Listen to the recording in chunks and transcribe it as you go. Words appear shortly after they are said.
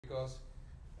because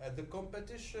at the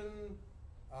competition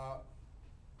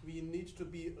we need to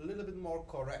be a little bit more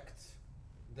correct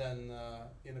than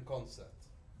in a concert.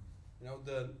 You know,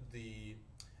 the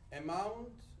amount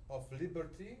of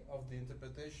liberty of the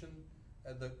interpretation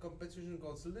at the competition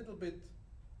goes a little bit,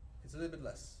 it's a little bit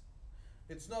less.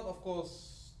 It's not, of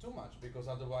course, too much, because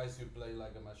otherwise you play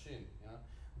like a machine, yeah?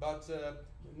 But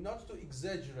not to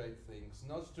exaggerate things,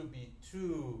 not to be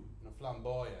too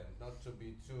flamboyant, not to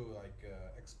be too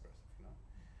expressive, you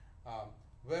know.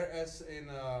 Whereas in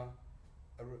a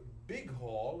big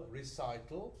hall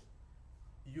recital,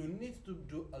 you need to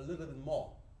do a little bit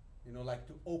more, you know, like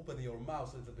to open your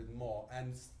mouth a little bit more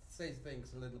and say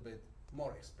things a little bit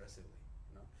more expressively,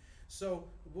 you know. So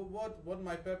what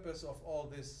my purpose of all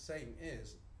this saying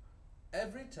is,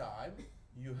 every time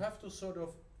you have to sort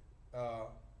of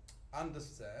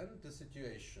understand the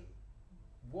situation,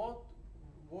 what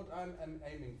I'm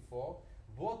aiming for,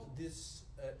 what this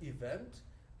event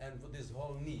and what this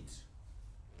hall needs,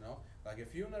 you know, like a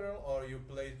funeral, or you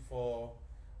played for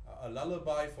a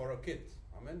lullaby for a kid.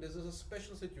 I mean, this is a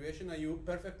special situation, and you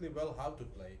perfectly well how to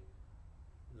play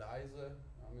leise,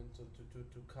 I mean,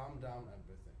 to calm down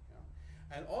everything.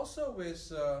 Yeah? And also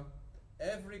with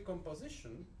every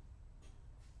composition,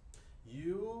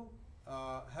 you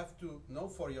have to know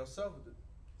for yourself,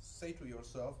 say to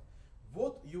yourself,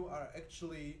 what you are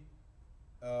actually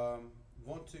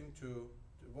wanting to,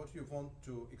 what you want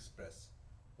to express,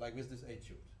 like with this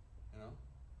etude, you know.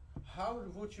 How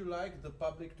would you like the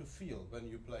public to feel when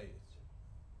you play it?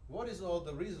 What is all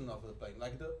the reason of the playing?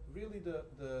 Like really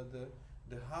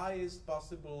the highest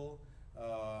possible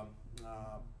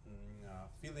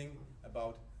feeling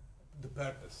about the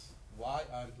purpose, why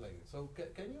I'm playing. So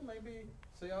can you maybe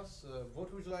say us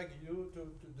what would you like you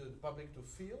to the public to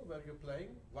feel when you're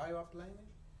playing, why you are playing it?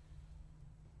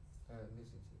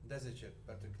 Das ist it,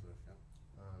 particular. Ja.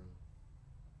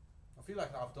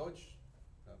 Vielleicht auf Deutsch.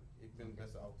 Ich bin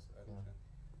besser aus. Also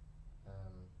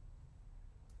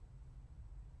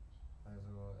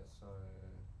es soll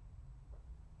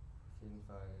auf jeden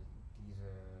Fall diese,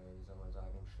 wie soll man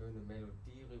sagen, schöne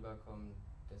Melodie rüberkommen,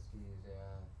 dass die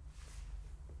sehr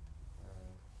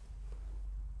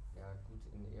ja, gut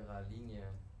in ihrer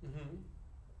Linie. Mhm.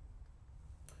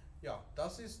 Ja,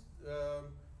 das ist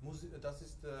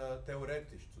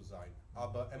theoretisch zu sein,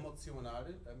 aber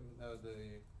emotional,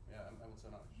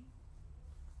 emotionalisch.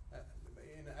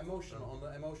 On the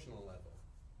emotional level.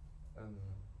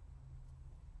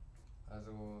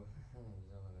 Also, wie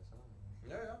soll man das sagen?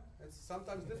 Yeah, it's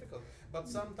sometimes difficult, but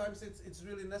sometimes it's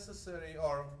really necessary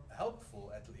or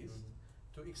helpful, at least,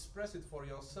 to express it for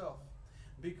yourself,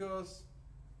 because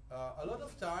a lot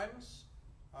of times,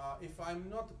 if I'm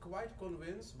not quite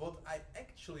convinced what I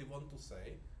actually want to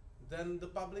say, then the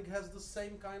public has the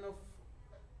same kind of,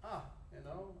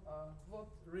 what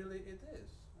really it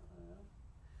is.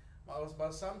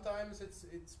 But sometimes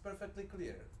it's perfectly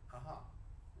clear. Aha.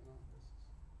 You know, this is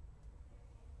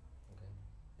okay.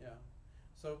 Yeah.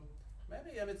 So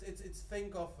maybe it's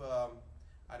think of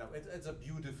I know it's a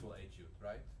beautiful etude,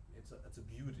 right? It's a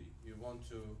beauty. You want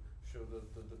to show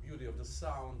the beauty of the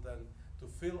sound and to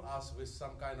fill us with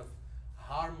some kind of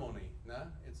harmony. Nah?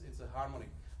 It's a harmony.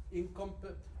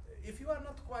 If you are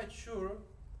not quite sure,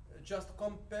 just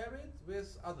compare it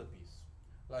with other piece.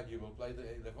 Like you will play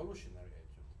the revolutionary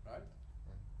etude, right?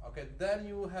 Yeah. Okay, then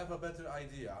you have a better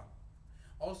idea.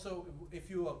 Also, if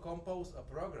you compose a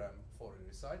program for a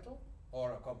recital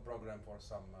or a program for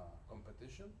some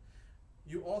competition,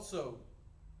 you also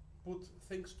put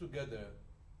things together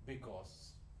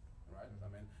because, right? I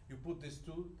mean, you put these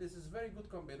two. This is very good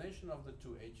combination of the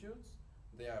two etudes.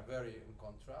 They are very in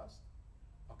contrast.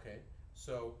 Okay,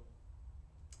 so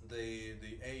the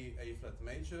A flat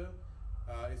major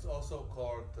is also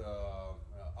called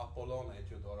Apollon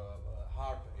etude or a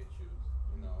harp etude.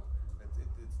 You know,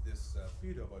 it's this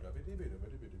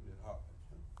harp.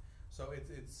 So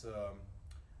it's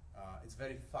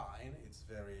very fine. It's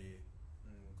very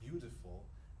beautiful.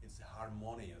 It's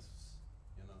harmonious.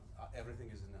 You know, everything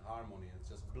is in harmony. It's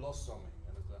just blossoming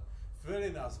and it's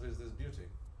filling us with this beauty.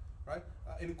 Right?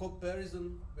 In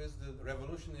comparison with the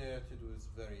revolutionary etude, it's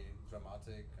very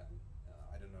dramatic and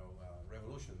I don't know,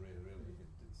 revolutionary. Really,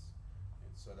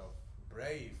 it's sort of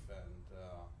brave and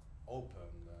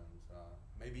open and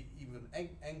maybe even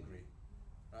angry,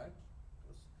 right?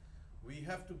 Because we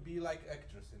have to be like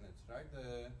actors in it, right?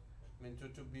 I mean,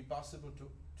 to be possible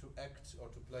to act or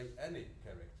to play any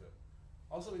character.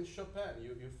 Also in Chopin,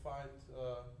 you find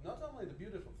not only the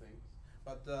beautiful things,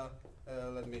 but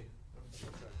let me.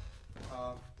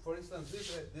 For instance,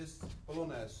 this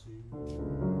Polonaise.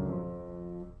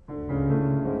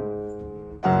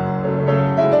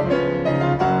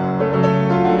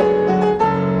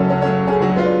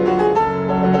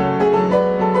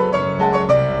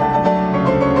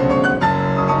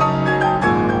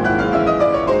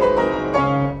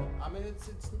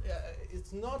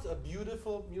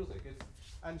 beautiful music.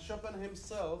 And Chopin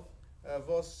himself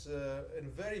was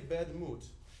in very bad mood,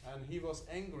 and he was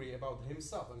angry about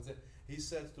himself. And he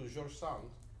said to George Sand,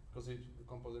 because he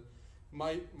composed,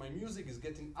 my music is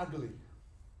getting ugly,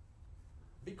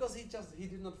 because he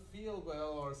did not feel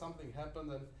well or something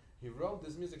happened, and he wrote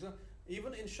this music. So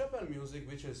even in Chopin music,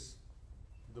 which is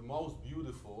the most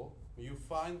beautiful, you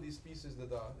find these pieces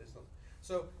that are not.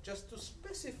 So just to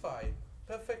specify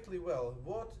perfectly well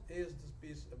what is this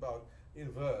piece about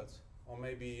in words, or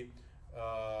maybe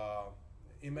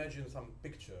imagine some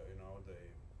picture,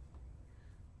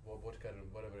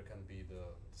 whatever it can be, the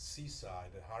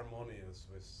seaside, the harmonious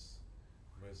with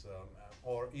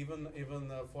or even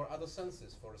for other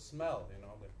senses, for smell,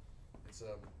 it's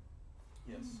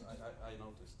yes, I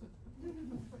noticed it.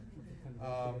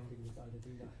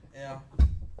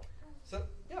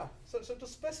 Yeah. So to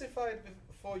specify it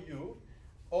for you,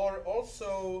 or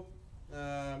also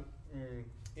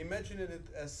imagine it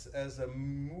as a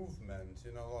movement,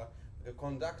 like a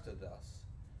conductor does.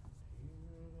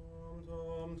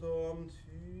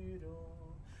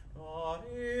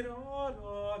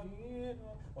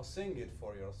 Or sing it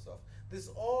for yourself. This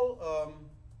all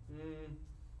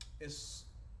is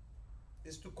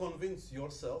to convince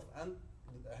yourself and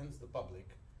hence the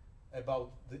public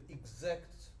about the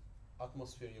exact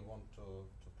atmosphere you want to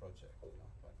project.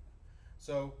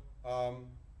 So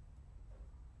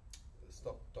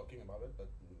stop talking about it, but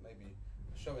maybe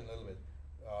showing a little bit.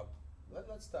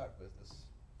 Let's start with this.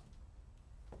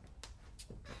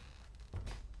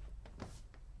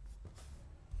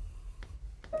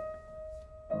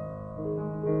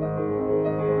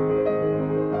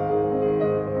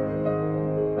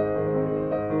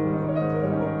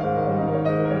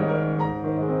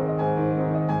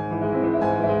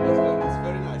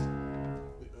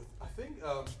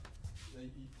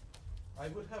 I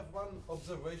would have one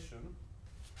observation,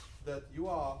 that you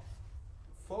are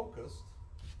focused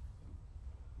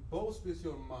both with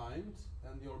your mind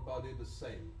and your body the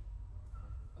same.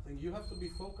 I think you have to be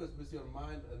focused with your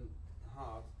mind and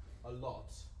heart a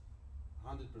lot,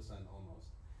 100% almost,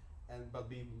 but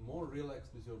be more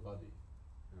relaxed with your body,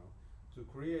 to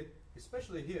create,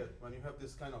 especially here when you have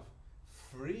this kind of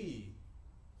free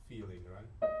feeling, right?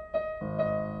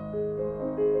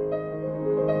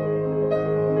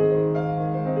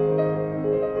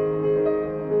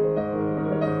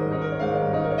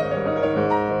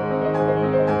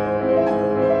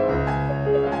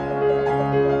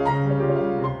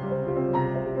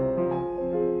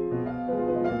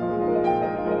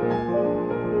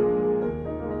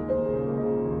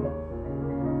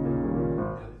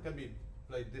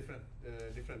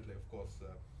 Differently, of course,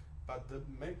 but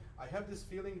I have this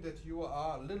feeling that you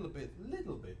are a little bit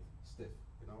stiff,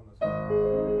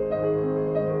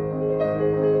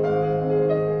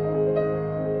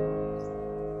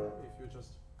 If you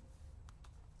just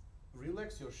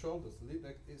relax your shoulders,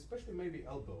 especially maybe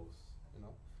elbows,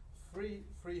 free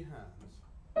hands.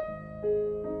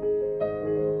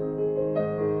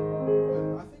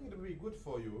 And I think it would be good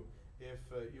for you if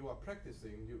you are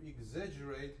practicing, you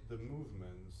exaggerate the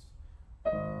movements.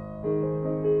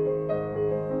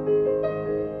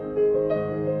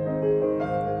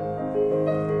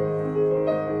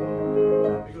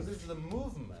 Because it's the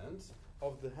movement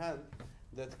of the hand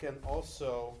that can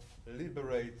also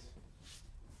liberate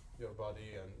your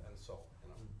body and soul.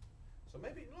 So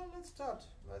maybe let's start.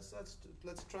 Let's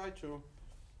try to.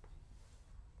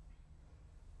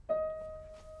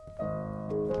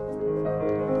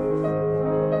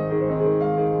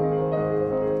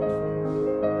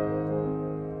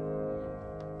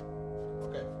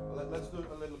 Let's do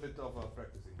a little bit of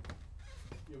practicing.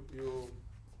 You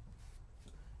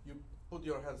put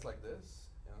your hands like this,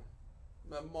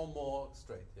 more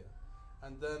straight here,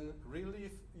 and then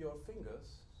relieve your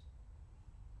fingers,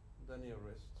 then your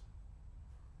wrist,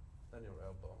 then your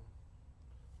elbow,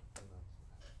 and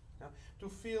to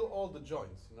feel all the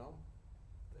joints,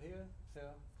 here,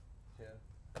 here, here,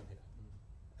 and here.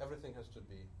 Everything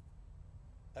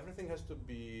has to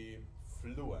be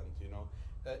fluent,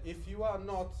 if you are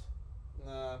not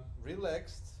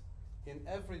relaxed in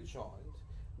every joint,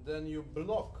 then you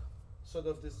block sort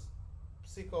of this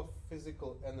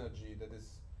psychophysical energy that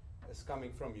is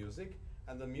coming from music,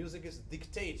 and the music is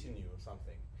dictating you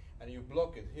something, and you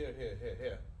block it here, here, here,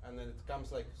 here, and then it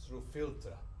comes like through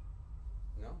filter,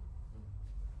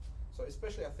 So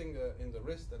especially I think in the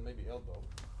wrist and maybe elbow.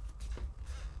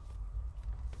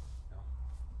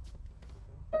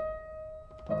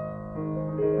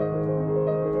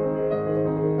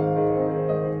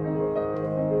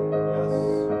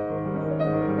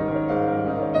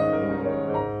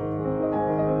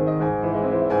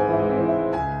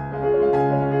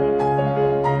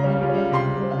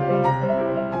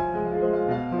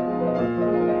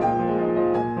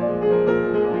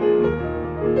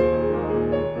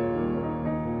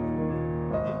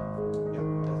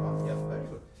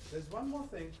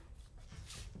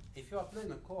 if you are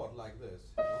playing a chord like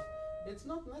this, you know, it's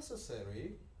not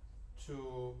necessary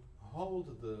to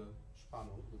hold the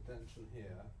Spannung, the tension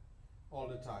here, all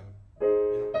the time. You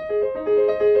know,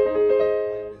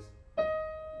 like this.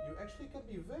 You actually can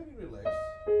be very relaxed.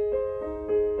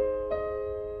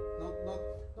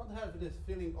 Not have this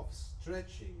feeling of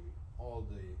stretching all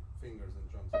the fingers and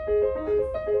drums.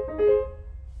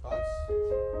 But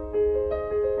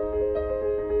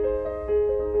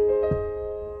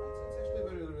it's actually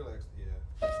very relaxed here.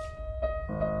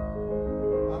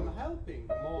 I'm helping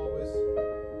more with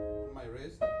my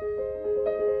wrist.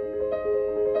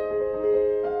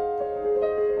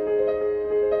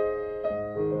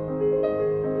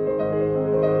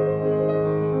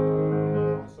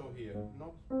 Also here,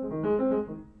 not.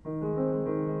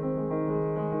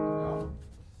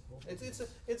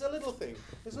 It's a little thing.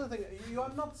 It's a little thing. You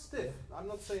are not stiff. I'm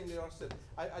not saying you are stiff.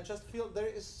 I just feel there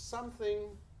is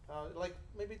something like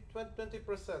maybe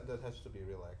 20% that has to be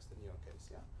relaxed in your case.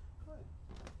 Yeah. Right.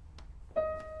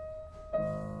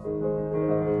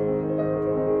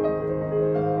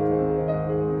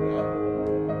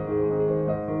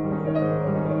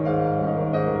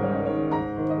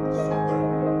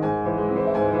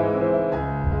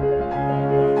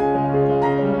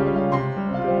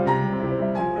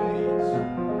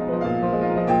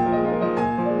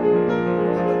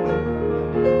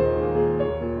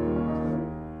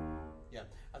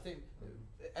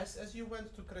 As you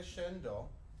went to crescendo,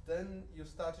 then you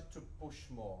started to push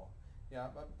more. Yeah,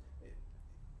 but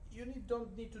you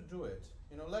don't need to do it.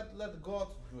 You know, let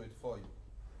God do it for you.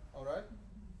 All right?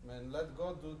 I mean, let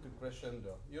God do the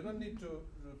crescendo. You don't need to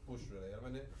push really. I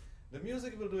mean, the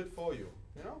music will do it for you.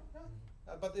 You know?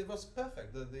 Yeah. But it was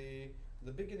perfect. The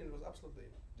beginning was absolutely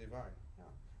divine.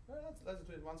 Yeah. Well, let's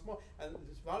do it once more. And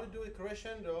while you do it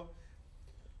crescendo,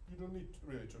 you don't need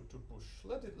really to push.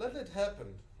 Let it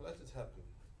happen. Let it happen.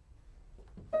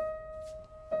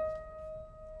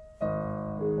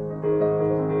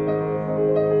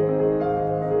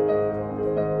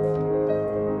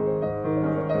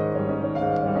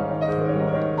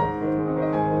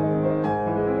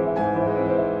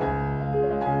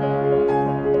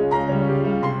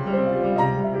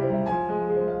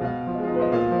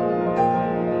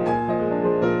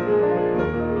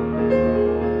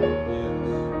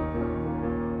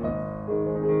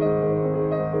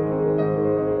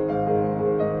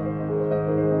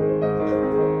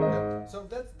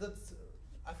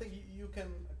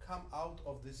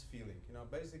 This feeling, you know,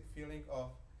 basic feeling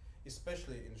of,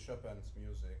 especially in Chopin's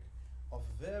music, of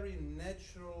very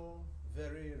natural,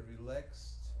 very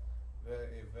relaxed,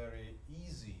 very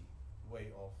easy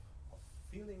way of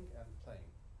feeling and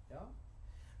playing. Yeah.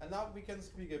 And now we can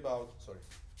speak about,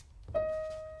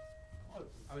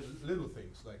 I mean, little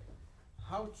things like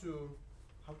how to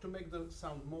make the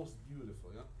sound most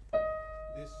beautiful. Yeah.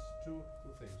 These two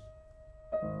things.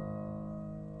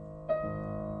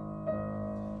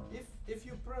 If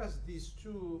you press these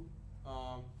two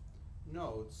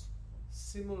notes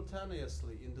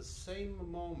simultaneously in the same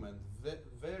moment,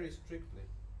 very strictly,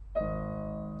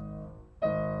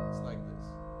 it's like this.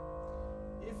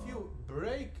 If you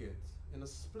break it in a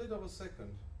split of a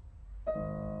second,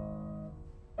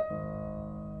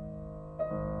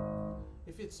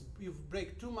 if you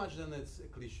break too much, then it's a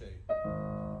cliche.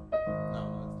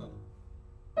 No, it's not.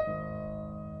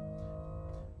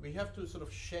 We have to sort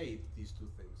of shade these two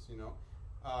things, you know.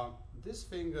 This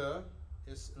finger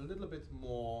is a little bit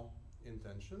more in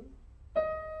tension.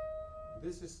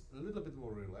 This is a little bit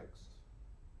more relaxed.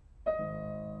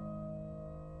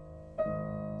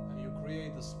 And you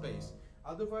create the space.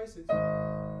 Otherwise, it's... Do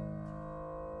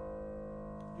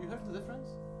you have the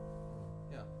difference?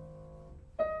 Yeah.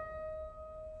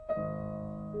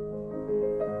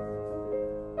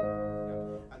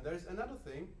 Yeah. And there is another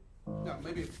thing. Now,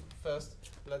 maybe first,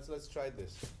 let's try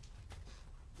this.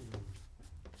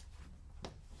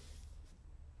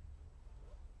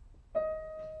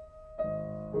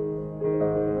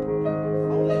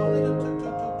 Only the two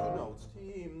notes.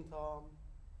 Tim, Tom.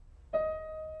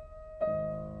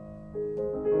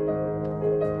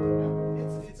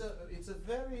 Yeah. It's a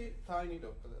very tiny.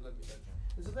 Let me.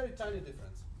 It's a very tiny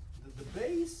difference. The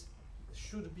bass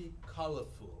should be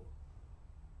colorful.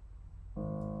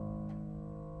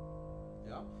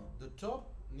 Yeah. The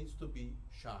top needs to be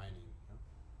shining.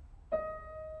 Yeah?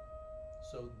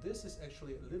 So this is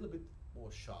actually a little bit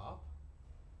more sharp,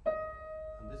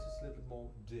 and this is a little more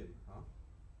dim. Huh?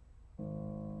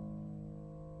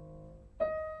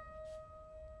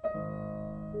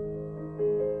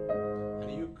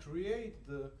 And you create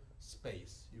the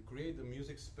space. You create the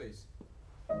music space.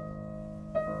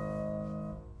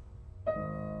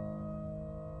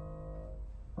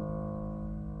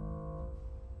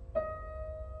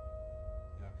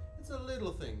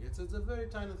 little thing. It's a very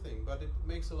tiny thing, but it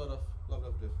makes a lot of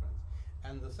difference.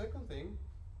 And the second thing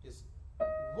is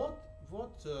what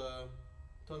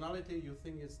tonality you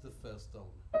think is the first tone?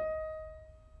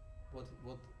 What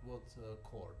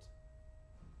chord?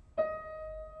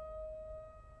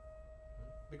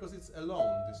 Because it's alone,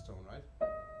 this tone, right?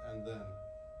 And then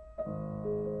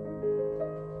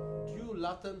do you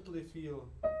latently feel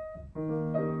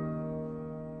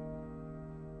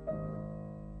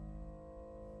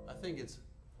I think it's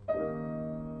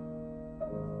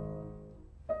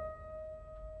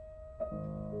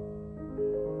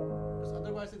because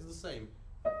otherwise it's the same.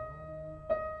 And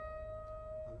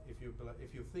if you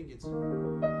think it's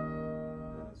then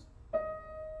it's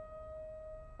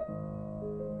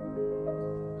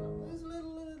these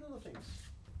little things.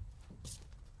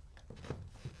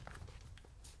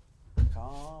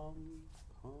 Calm.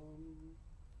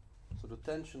 So the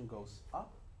tension goes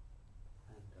up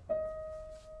and down.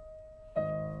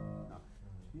 Now,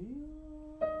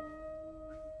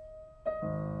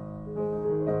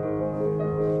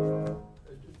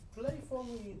 play for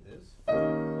me this or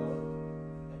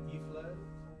an E flat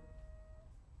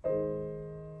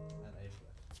and A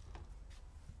flat.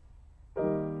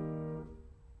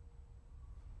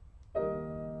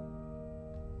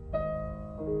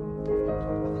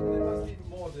 I think there must be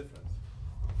more difference.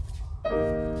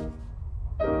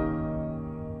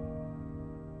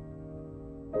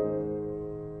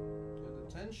 The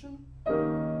tension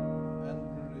and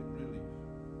relief.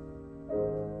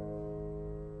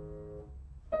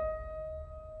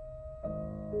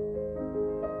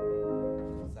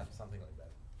 Something like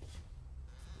that.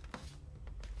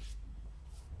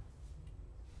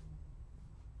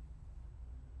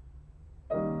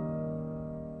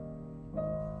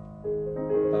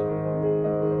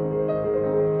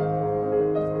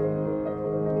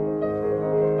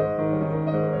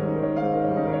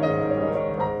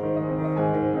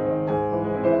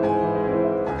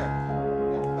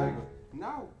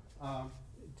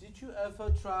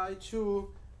 Try to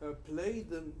play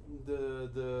the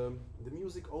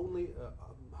music only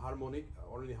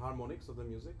harmonics of the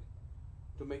music,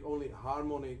 to make only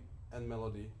harmony and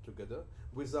melody together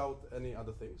without any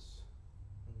other things?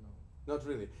 No. Not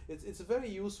really. It's very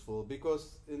useful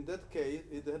because in that case,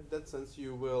 in that sense,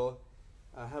 you will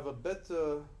have a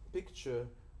better picture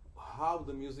how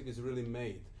the music is really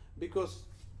made. Because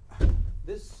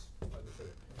this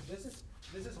is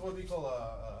what we call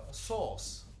a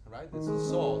source. Right? It's a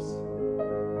source.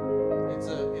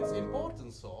 It's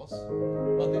important source,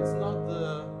 but it's not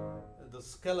the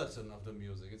skeleton of the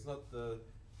music. It's not the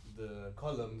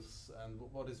columns and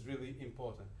what is really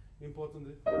important. Important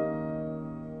is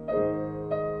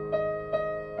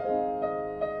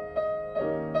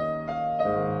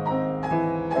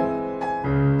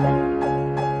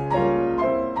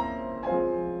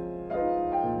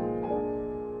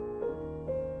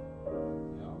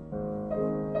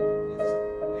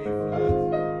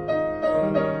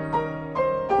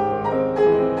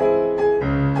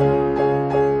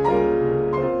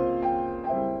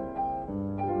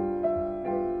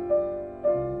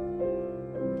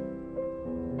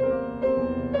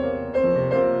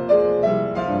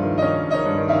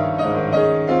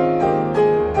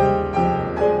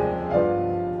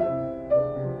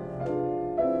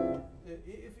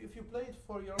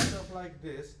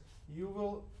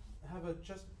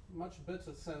just much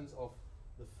better sense of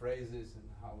the phrases and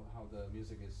how the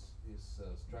music is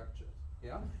structured.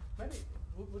 Yeah, maybe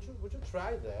would you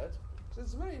try that? So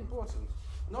it's very important,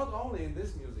 not only in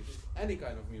this music, it's any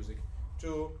kind of music,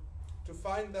 to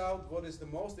find out what is the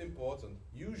most important.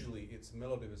 Usually it's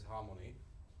melody with harmony,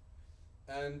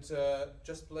 and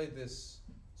just play this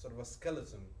sort of a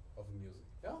skeleton of music.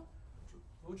 Yeah,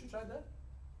 would you try that?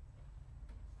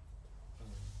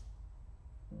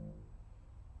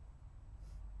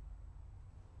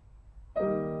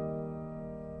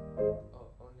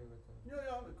 Only with the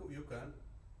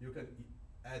you can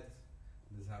add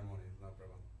this harmony, no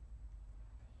problem.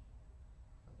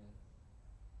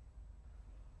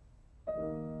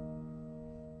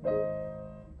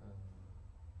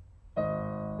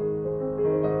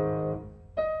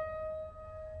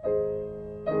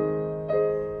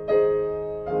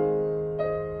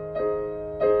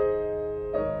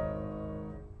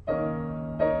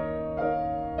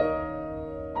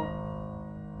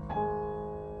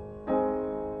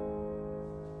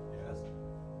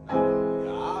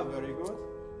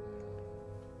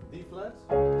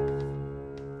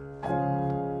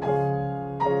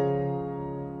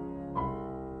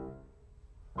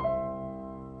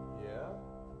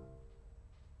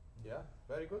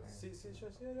 Very good. C,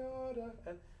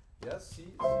 and yes, C,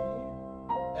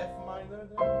 F minor.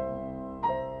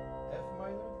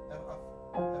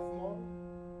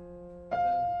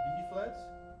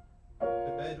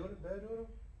 Pedro.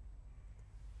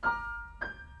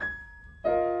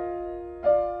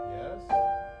 Yes.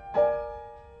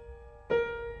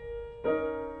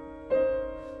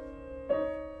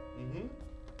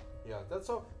 Yeah, that's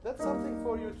all. That's something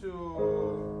for you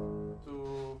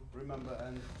to remember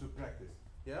and to practice.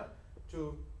 Yeah,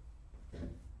 to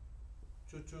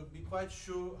be quite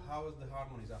sure how the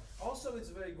harmonies are. Also, it's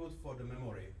very good for the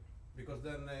memory because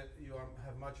then you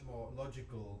have much more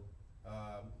logical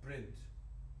print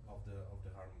of the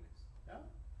harmonies. Yeah.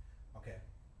 Okay.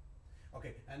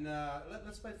 Okay, and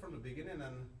let's play it from the beginning,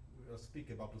 and we'll speak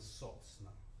about the source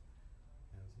now.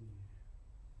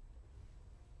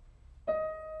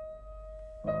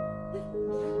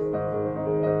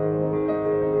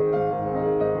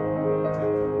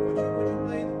 Could you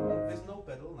play it with no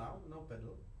pedal now? No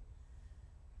pedal.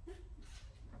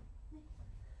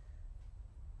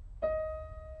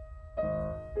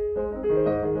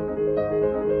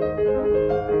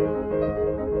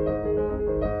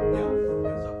 Yeah,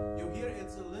 so you hear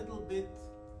it's a little bit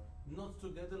not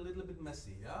together, a little bit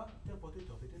messy, yeah?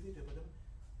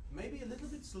 Maybe a little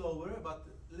bit slower, but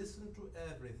listen to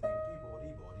everything.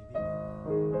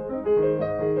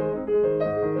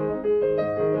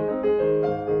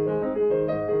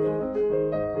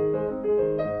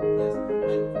 Yes,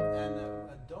 and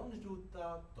don't do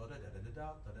da da da da da da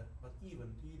da, but even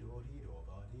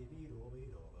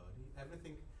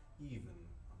everything even,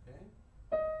 okay?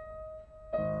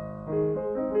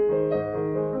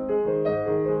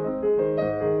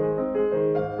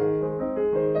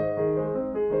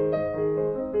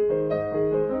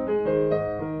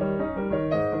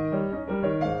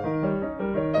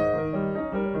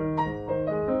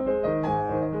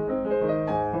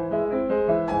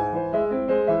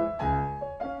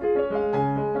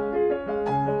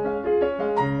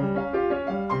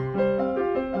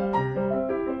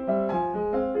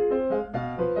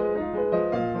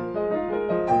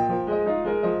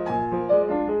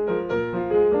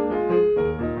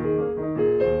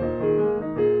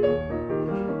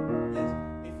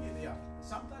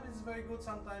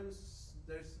 Sometimes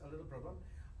there's a little problem.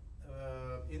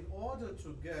 In order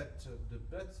to get the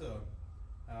better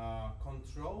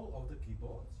control of the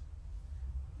keyboard,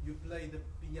 you play the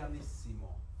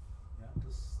pianissimo. Yeah,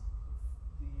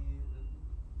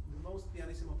 the most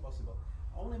pianissimo possible.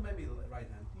 Only maybe right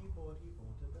hand.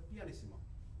 The pianissimo.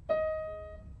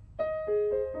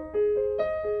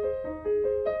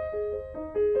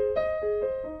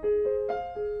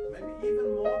 Maybe even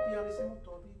more pianissimo.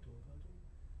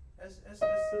 As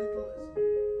little as.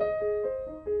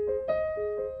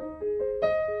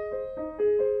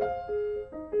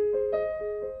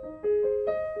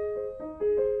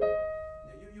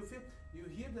 You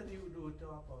hear that you do da da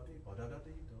da da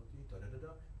da da da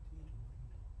da.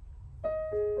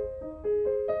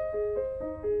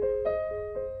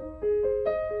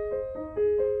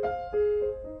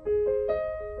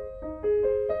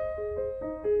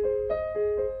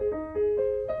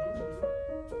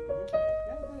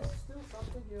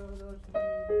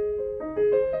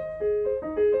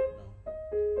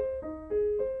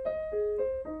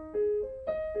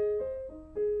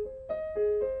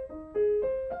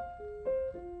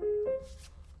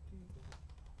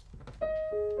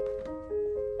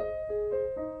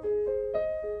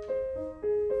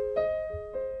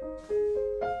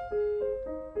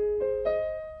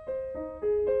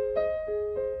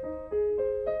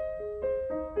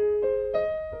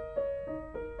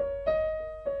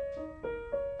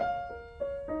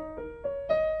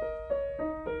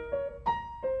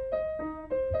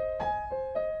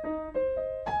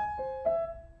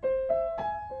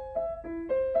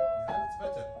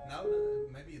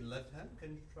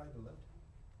 Can you try the left hand?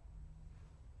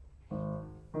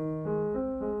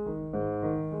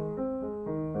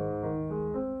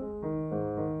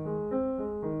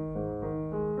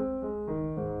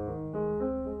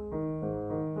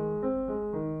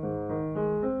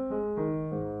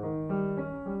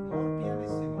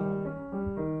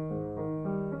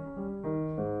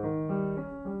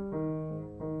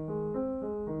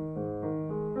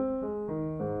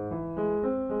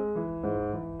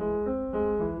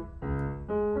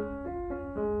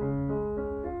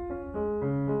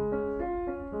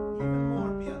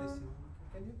 More pianissimo.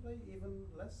 Can you play even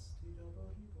less?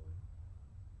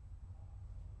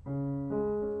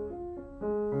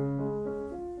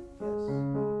 Yes.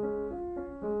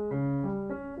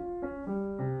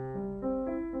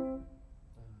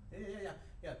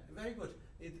 Yeah. Very good.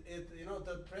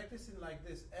 The practicing like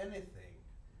this, anything,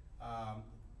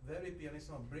 very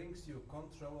pianissimo brings you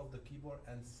control of the keyboard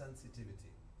and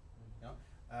sensitivity.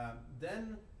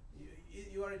 Then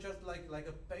you are just like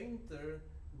a painter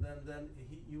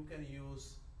you can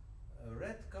use a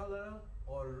red color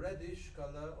or reddish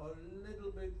color or a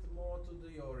little bit more to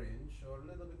the orange or a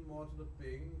little bit more to the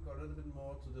pink or a little bit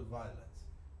more to the violet.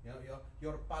 You know,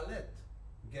 your palette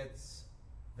gets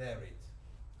varied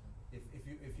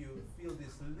if you feel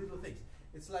these little things.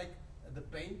 It's like the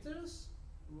painters,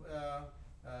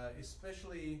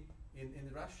 especially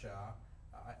in Russia,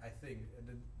 I think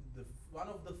the one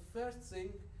of the first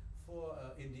thing for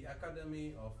in the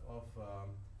Academy of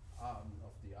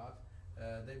the art,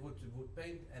 they would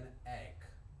paint an egg,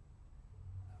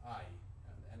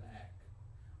 an egg.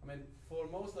 I mean, for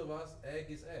most of us, egg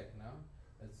is egg. No,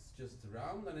 it's just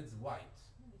round and it's white.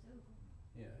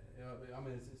 Yeah, I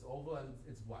mean it's oval and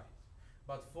it's white.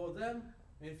 But for them,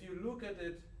 if you look at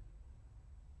it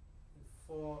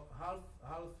for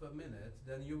half a minute,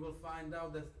 then you will find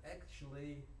out there's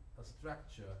actually a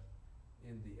structure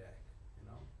in the egg, you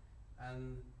know.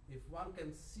 And if one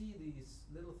can see these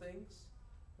little things,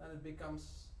 then it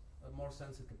becomes a more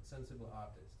sensible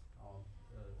artist or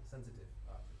sensitive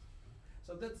artist.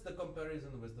 So that's the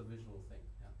comparison with the visual thing.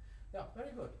 Yeah,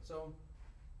 very good. So,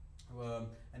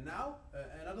 and now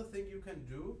another thing you can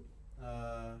do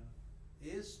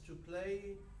is to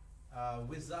play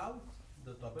without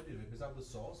the top, without the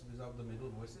source, without the middle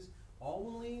voices,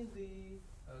 only the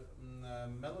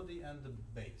melody and the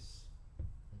bass.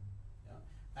 Yeah,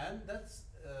 and that's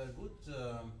a good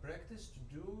practice to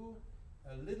do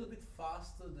a little bit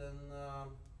faster than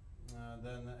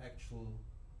actual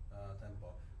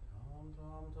tempo.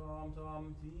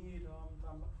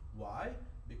 Why?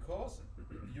 Because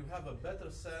you have a better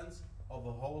sense of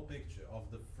a whole picture, of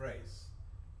the phrase.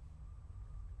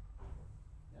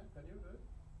 Yeah, can you do it?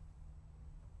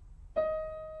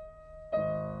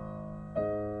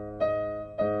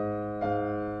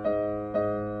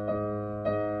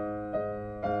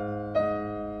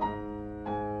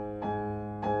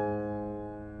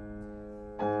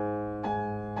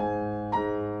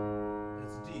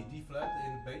 It's D flat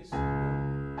in bass.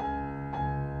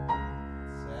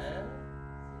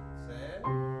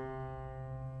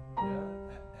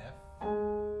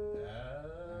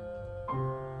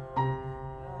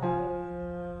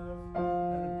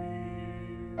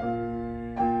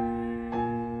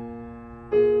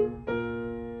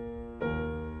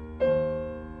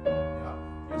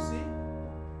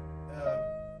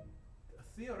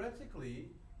 Theoretically,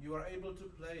 you are able to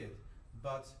play it,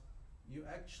 but you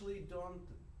actually don't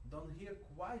hear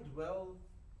quite well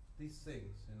these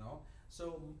things, you know.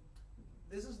 So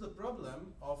this is the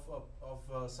problem of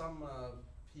some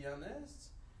pianists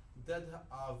that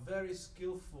are very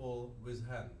skillful with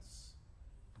hands.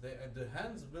 The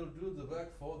hands will do the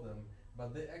work for them,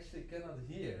 but they actually cannot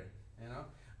hear, you know.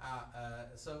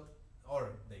 So,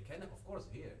 or they can of course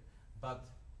hear, but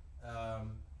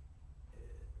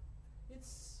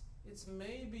it's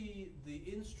maybe the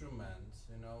instrument,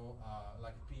 you know,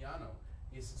 like piano,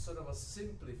 is sort of a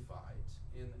simplified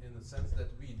in the sense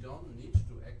that we don't need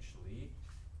to actually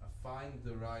find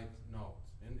the right note.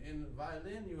 In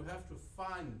violin, you have to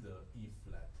find the E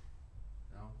flat,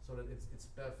 you know, so that it's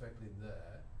perfectly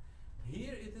there.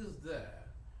 Here it is there,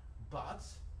 but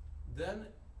then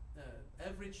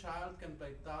every child can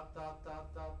play ta ta ta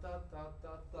ta ta ta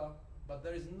ta ta. But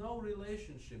there is no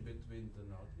relationship between the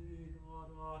notes.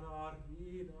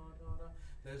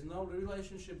 There is no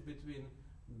relationship between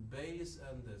bass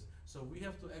and this. So we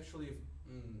have to actually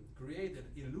create an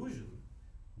illusion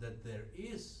that there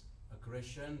is a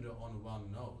crescendo on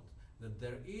one note, that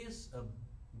there is a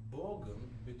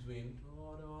bogen between.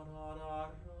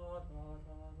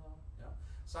 Yeah?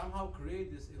 Somehow create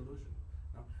this illusion.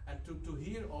 No? And to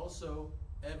hear also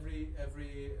every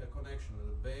connection,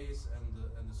 the bass and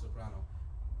the soprano,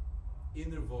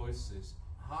 inner voices,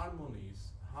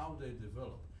 harmonies, how they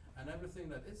develop, and everything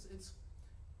that it's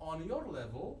on your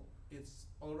level. It's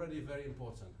already very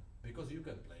important because you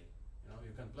can play. You know,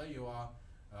 you can play. You are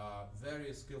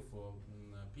very skillful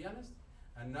pianist,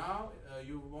 and now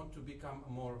you want to become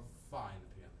a more fine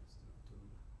pianist, to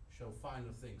show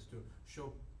finer things, to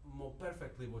show more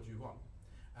perfectly what you want.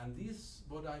 And this,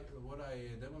 what I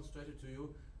demonstrated to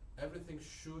you, everything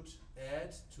should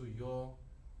add to your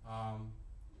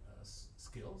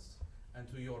skills and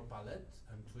to your palette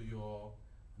and to your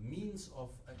means of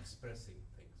expressing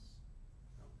things.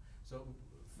 You know? So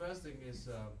first thing is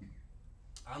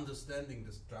understanding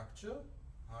the structure,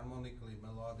 harmonically,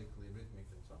 melodically,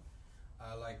 rhythmically, and so on,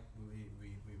 like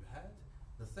we've had.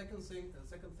 The second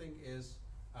thing is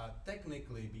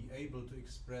technically be able to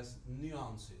express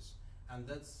nuances. And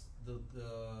that's the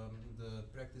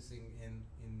practicing in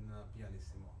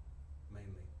pianissimo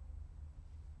mainly,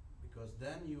 because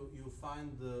then you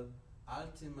find the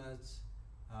ultimate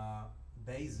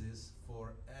basis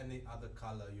for any other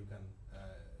color you can.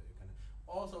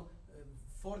 Also,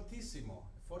 fortissimo.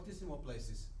 Fortissimo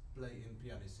places play in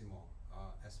pianissimo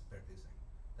as pertising.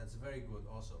 That's very good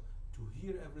also to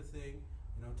hear everything.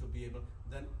 You know, to be able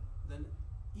then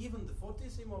even the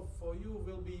fortissimo for you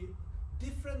will be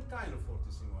different kind of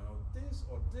fortissimo. You know, this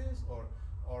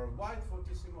or white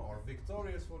fortissimo or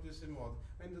victorious fortissimo.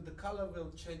 I mean, the color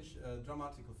will change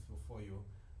dramatically for you.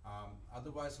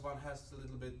 Otherwise, one has a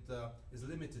little bit is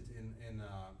limited in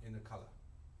the color.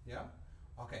 Yeah.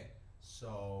 Okay.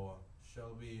 So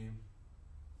shall we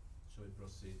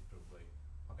proceed probably?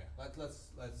 Okay.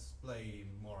 Let's play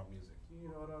more music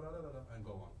and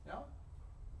go on. Yeah.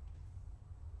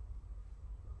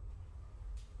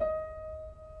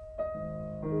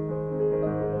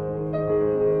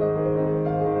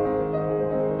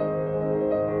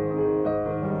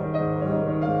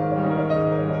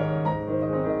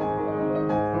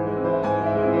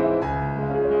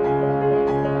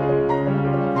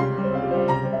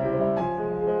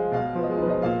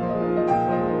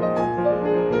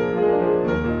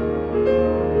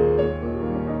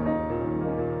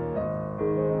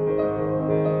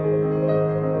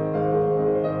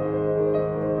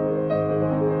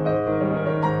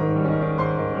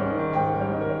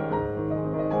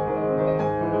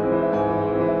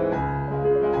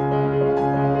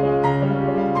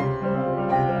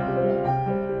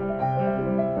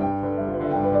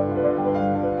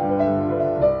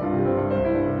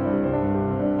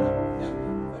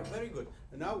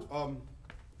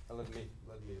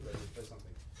 Let me play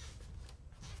something.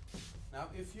 Now,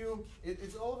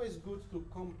 it's always good to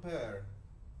compare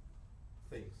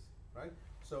things, right?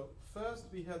 So first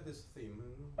we have this theme.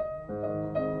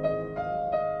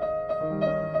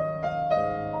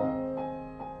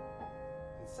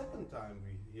 And second time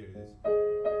we hear this.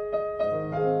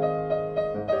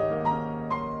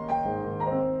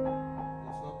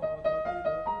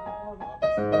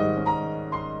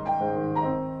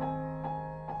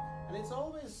 And it's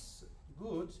always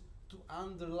good to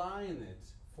underline it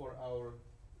for our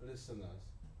listeners.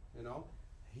 You know,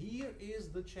 here is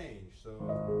the change. So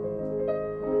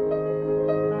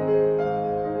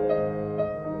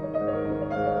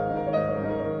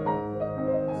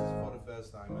this is for the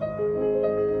first time.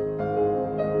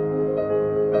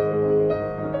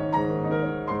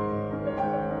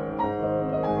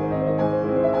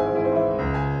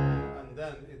 And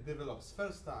then it develops.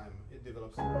 First time it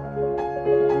develops. And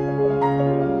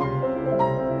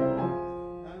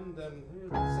then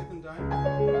second time.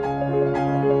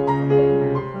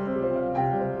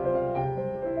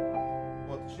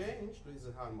 What changed is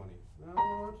the harmony. And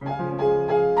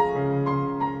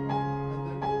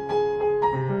then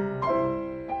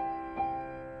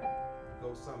go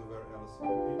somewhere else.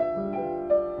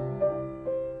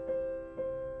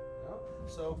 Yeah.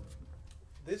 So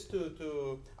this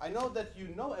to I know that you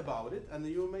know about it and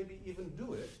you maybe even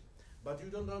do it, but you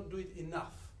don't do it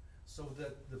enough so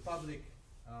that the public.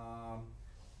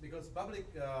 Because public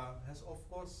has of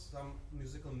course some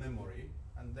musical memory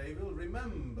and they will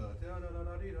remember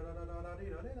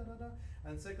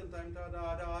and second time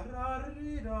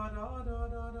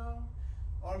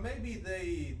or maybe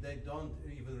they don't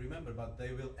even remember, but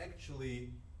they will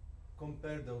actually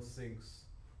compare those things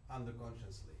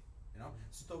unconsciously, you know.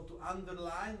 So to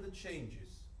underline the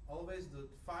changes, always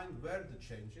find where the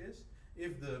change is.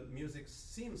 If the music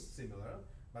seems similar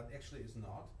but actually is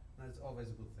not, then it's always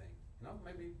a good thing. You know,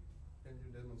 maybe can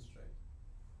you demonstrate?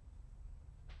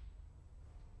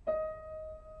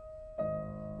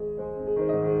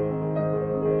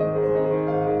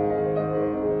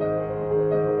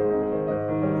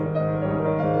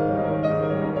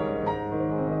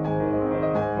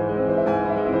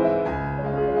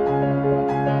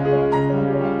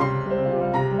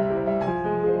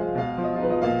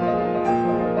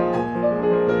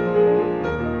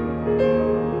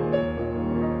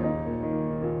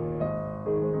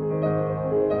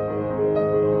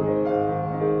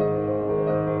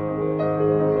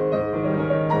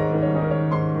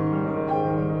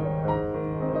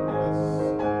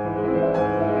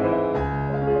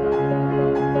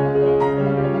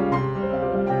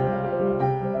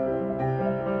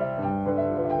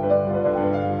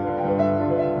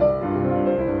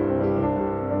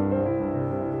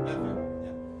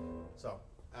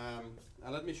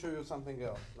 Show you something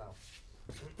else now.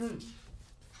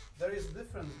 There is a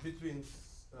difference between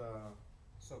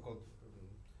so-called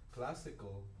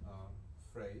classical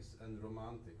phrase and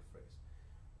romantic phrase.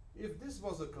 If this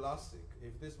was a classic,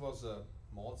 if this was a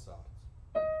Mozart,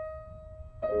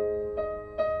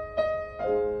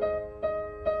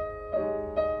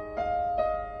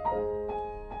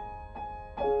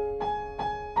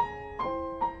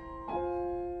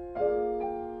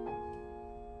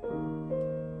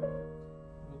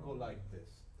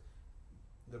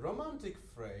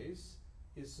 phrase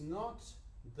is not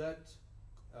that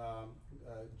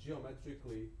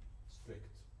geometrically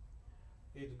strict.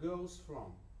 It goes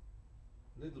from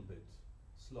a little bit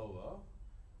slower,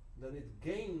 then it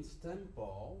gains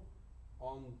tempo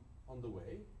on the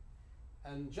way,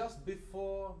 and just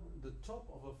before the top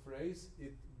of a phrase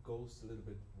it goes a little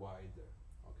bit wider.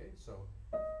 Okay, so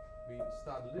we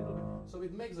start a little bit, so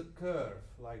it makes a curve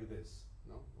like this,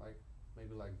 no? Like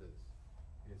maybe like this.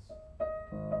 It's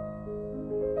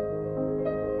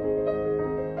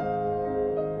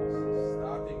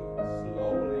starting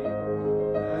slowly,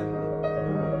 and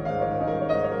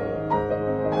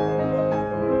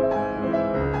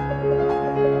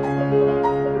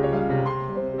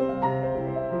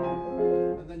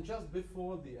then just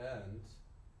before the end,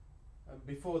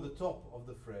 before the top of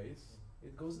the phrase,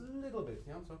 it goes a little bit.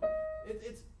 Yeah, so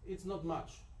it's not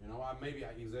much. You know, maybe I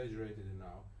exaggerated it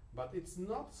now, but it's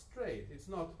not straight. It's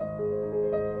not.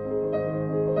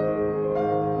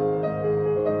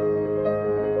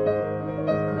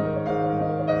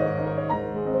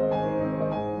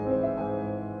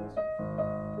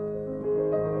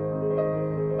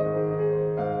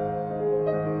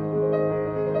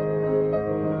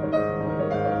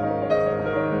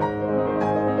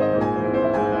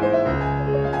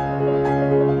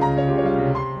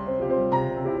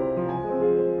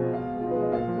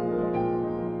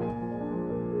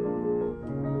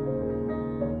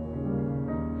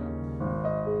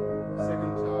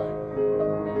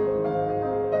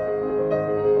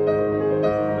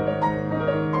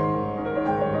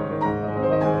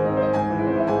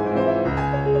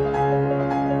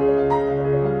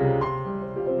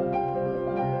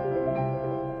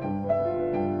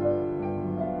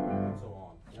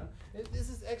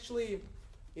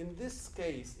 In this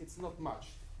case, it's not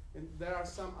much. And there are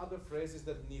some other phrases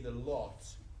that need a lot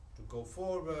to go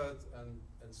forward and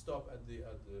stop at the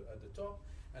top,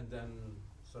 and then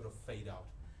sort of fade out.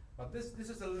 But this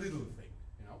is a little thing,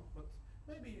 you know. But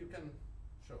maybe you can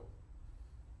show,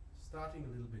 starting a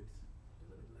little bit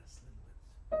less, a little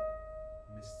bit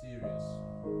mysterious.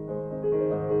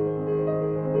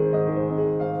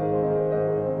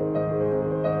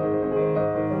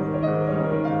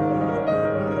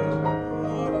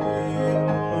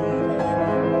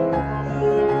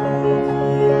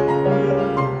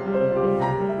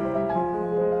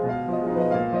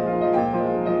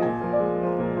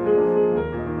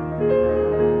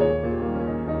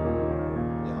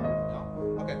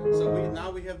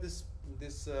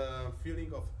 This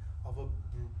feeling of a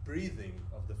breathing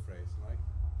of the phrase,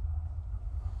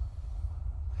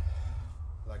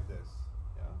 like this,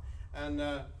 yeah, and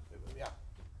yeah,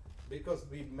 because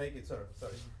we make it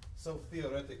so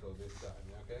theoretical this time.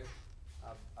 Okay,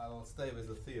 I'll stay with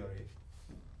the theory.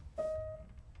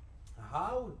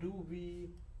 How do we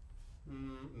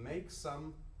make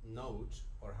some note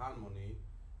or harmony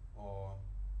or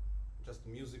just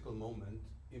musical moment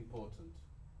important?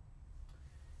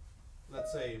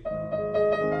 Let's say now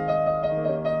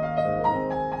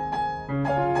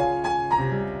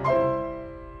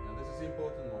this is an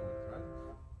important moment, right?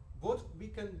 What we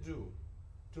can do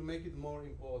to make it more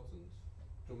important,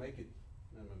 to make it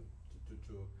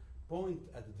to point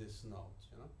at this note,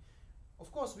 you know?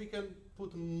 Of course we can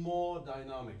put more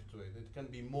dynamic to it. It can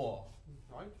be more,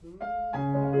 right?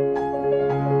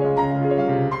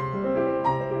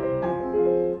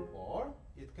 Or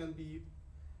it can be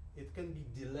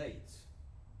delayed.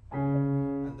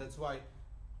 And that's why,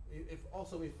 if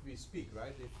we speak,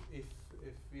 right, if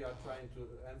we are trying to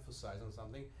emphasize on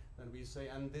something, then we say,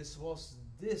 and this was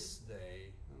this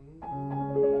day.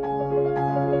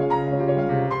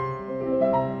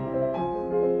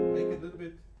 Make it a little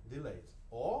bit delayed,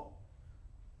 or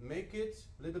make it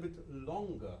a little bit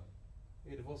longer.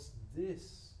 It was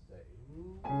this day.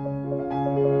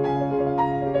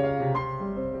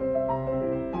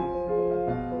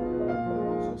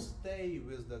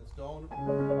 With that tone a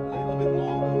little bit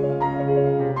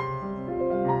longer,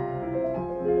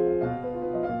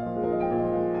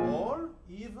 or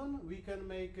even we can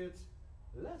make it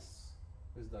less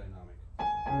with dynamic.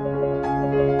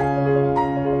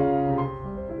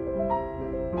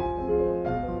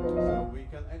 So we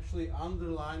can actually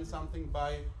underline something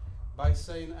by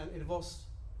saying, and it was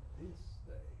this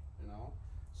day, you know.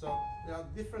 So there are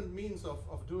different means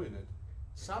of doing it.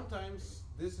 Sometimes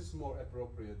this is more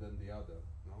appropriate than the other.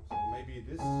 No? So maybe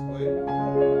this way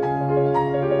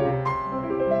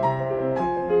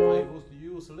I would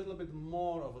use a little bit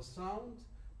more of a sound,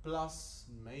 plus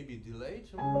maybe delayed,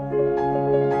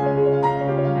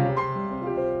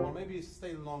 or maybe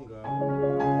stay longer.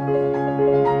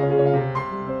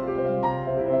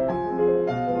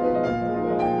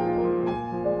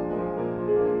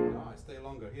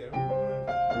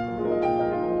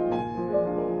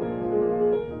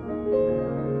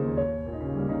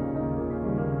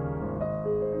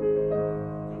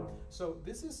 So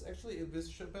this is actually with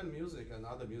Chopin music and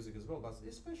other music as well, but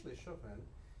especially Chopin.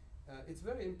 It's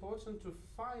very important to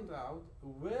find out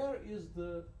where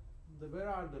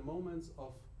are the moments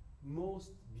of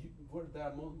where they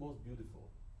are most beautiful,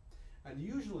 and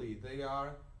usually they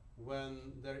are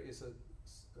when there is a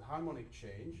harmonic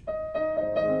change.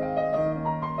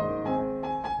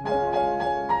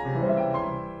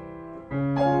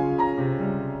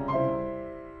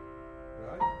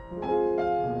 Right?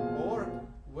 Or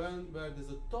where there's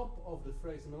a top of the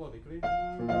phrase melodically.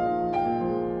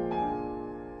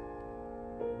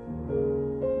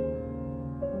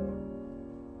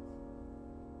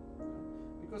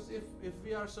 Because if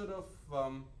we are sort of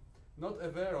not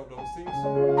aware of those things,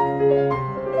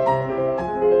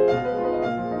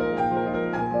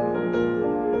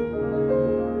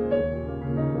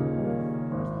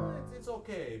 it's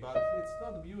okay, but it's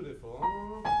not beautiful.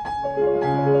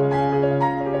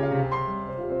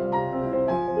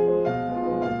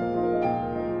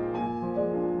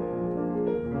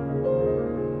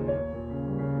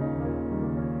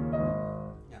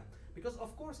 Because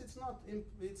of course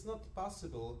it's not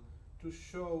possible to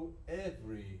show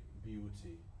every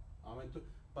beauty. I mean,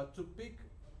 but to pick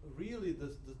really the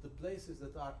places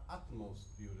that are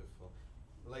utmost beautiful.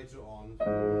 Later on,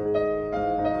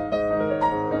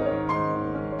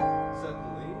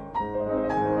 certainly.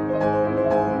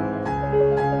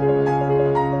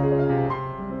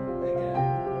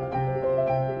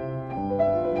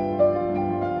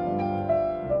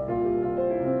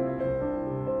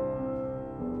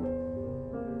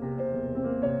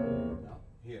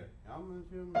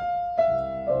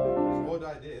 What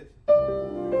I did,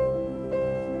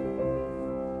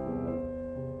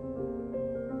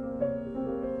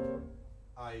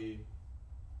 I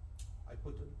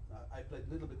played a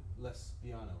little bit less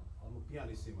piano,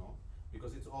 pianissimo,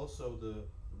 because it's also the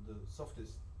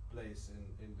softest place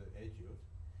in the etude,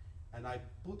 and I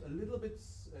put a little bit.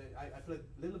 I played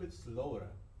a little bit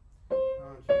slower.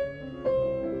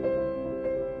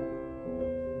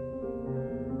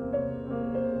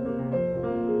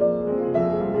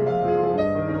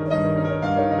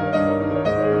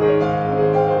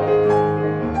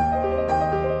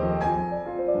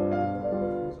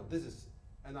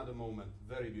 Another moment,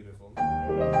 very beautiful.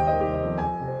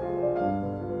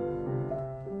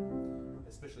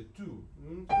 Especially two.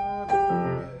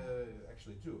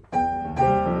 Actually two.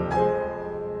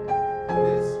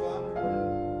 This one.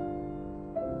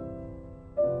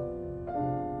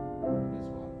 This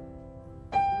one.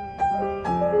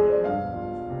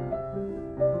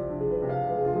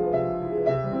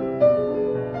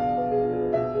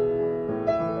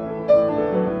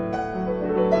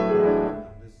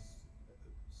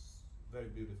 Very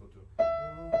beautiful too.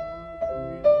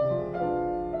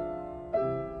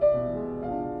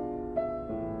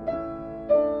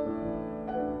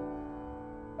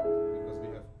 Because we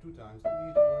have two times.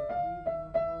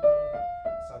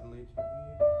 Suddenly.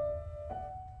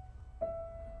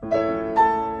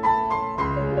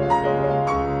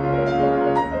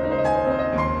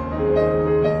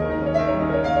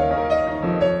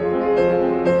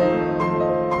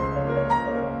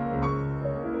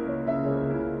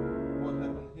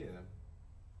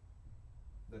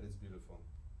 That is beautiful.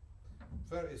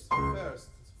 First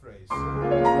phrase.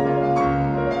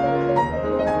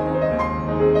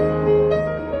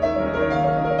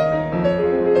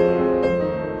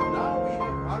 Now we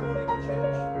have harmonic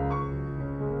change.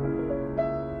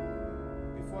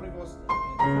 Before it was.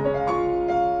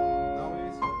 Now it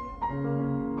is.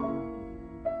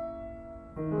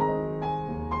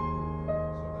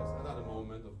 So that's another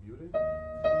moment of beauty.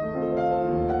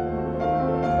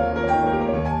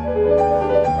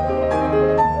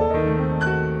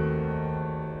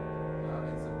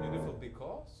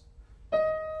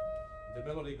 The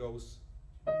melody goes,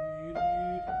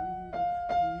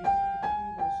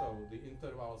 so the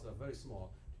intervals are very small.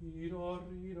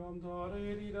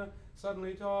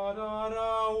 Suddenly, one.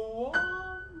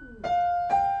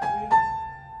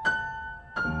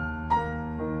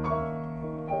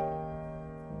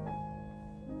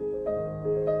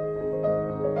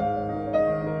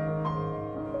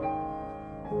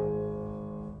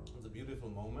 It's a beautiful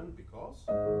moment because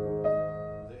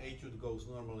the etude goes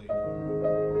normally.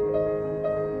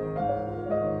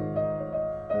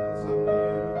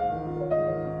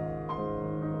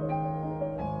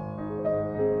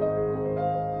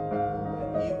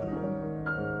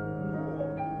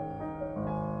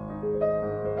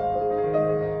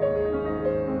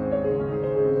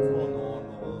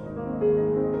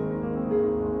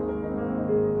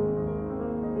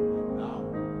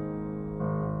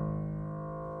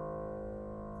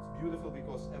 Beautiful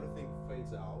because everything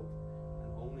fades out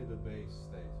and only the bass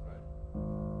stays, right?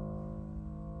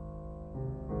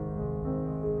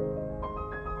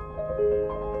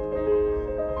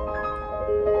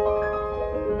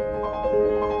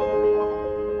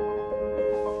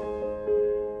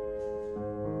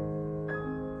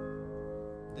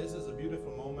 This is a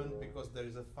beautiful moment because there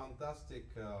is a fantastic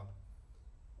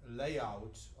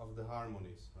layout of the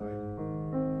harmonies, right?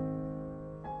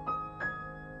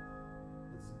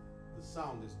 The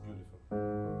sound is beautiful.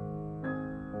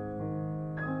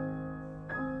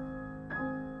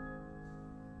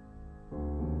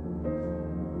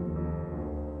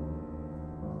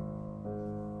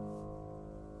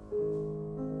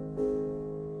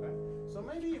 Okay. So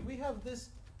maybe we have this,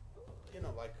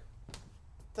 like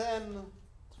 10,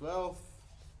 12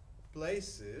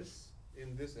 places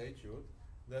in this etude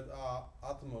that are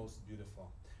utmost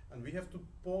beautiful, and we have to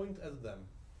point at them.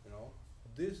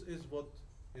 This is what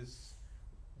is.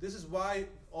 This is why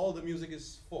all the music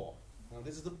is for.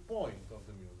 This is the point of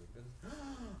the music.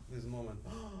 This moment,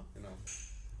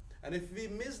 And if we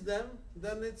miss them,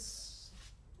 then it's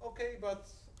okay, but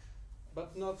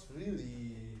not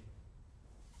really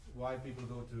why people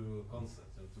go to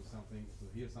concerts or to something to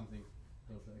hear something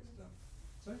totally extra.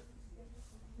 Sorry?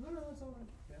 No, it's all right.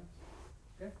 Yeah.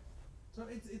 Okay. So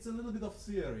it's a little bit of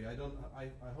theory. I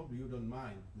hope you don't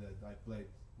mind that I played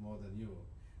more than you,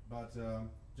 but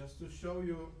just to show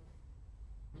you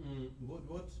what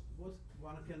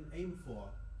one can aim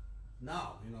for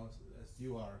now. As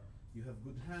you have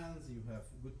good hands, you have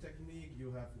good technique,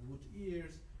 you have good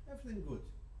ears, everything good.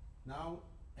 Now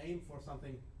aim for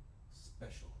something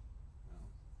special.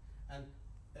 And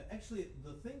actually,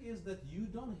 the thing is that you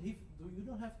don't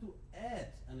have to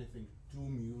add anything to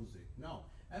music. No,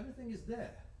 everything is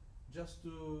there, just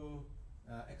to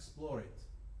explore it.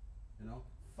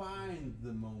 Find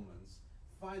the moments,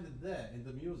 find it there in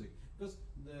the music. Because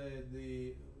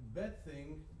the bad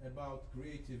thing about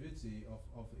creativity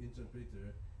of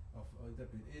interpreter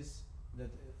is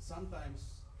that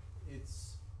sometimes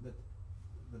it's that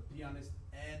the pianist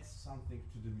adds something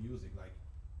to the music, like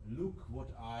look what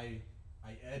I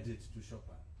added to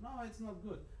Chopin. No, it's not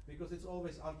good because it's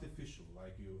always artificial.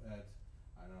 Like you add,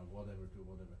 I don't know, whatever to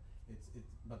whatever.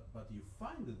 But you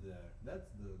find it there. That's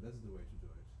the way to do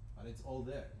it. But it's all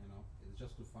there. It's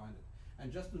just to find it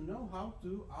and just to know how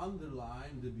to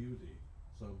underline the beauty.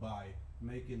 So by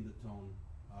making the tone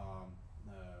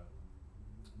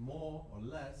more or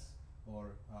less,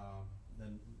 or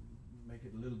then make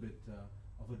it a little bit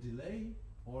of a delay,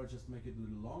 or just make it a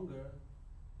little longer,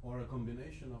 or a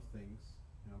combination of things,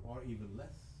 or even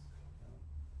less.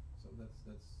 So that's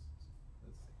it.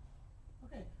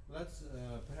 Okay, let's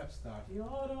perhaps start.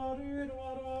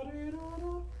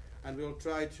 And we'll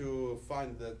try to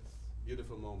find that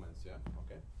beautiful moments. Yeah.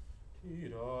 Okay. You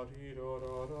know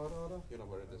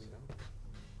where it is.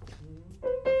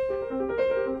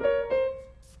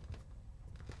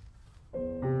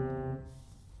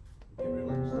 Be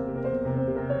relaxed.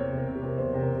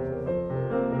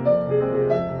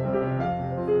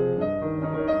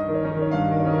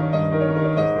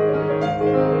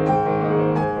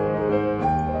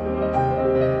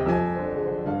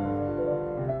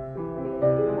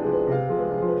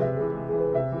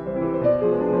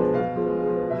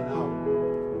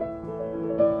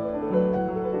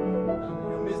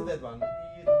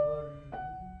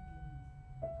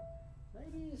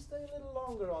 Maybe stay a little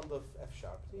longer on the F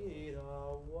sharp.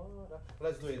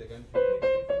 Let's do it again.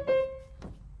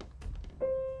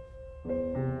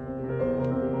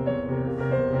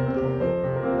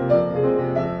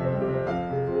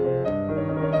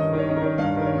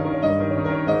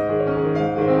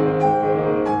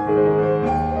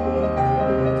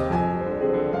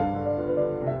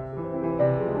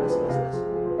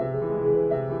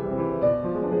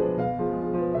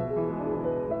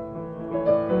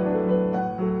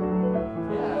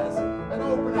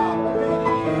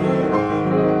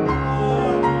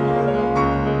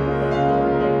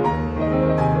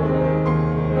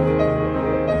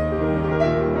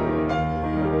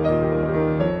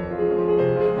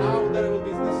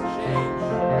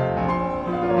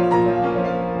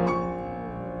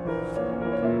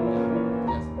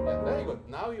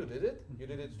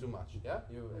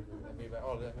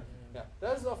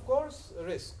 That's of course a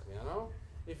risk,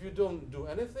 If you don't do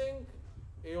anything,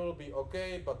 it'll be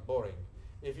okay but boring.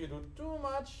 If you do too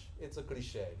much, it's a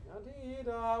cliche.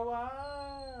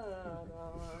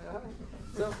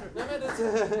 So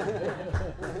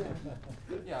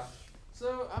yeah.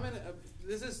 So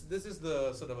this is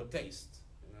the sort of a taste,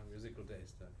 musical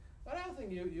taste. But I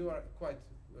think you are quite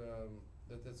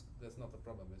that's not a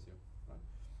problem with you. Right?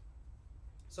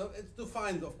 So it's to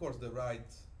find, of course, the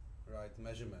right right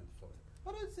measurement for it.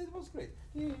 But it was great.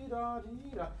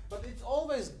 But it's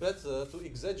always better to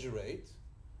exaggerate.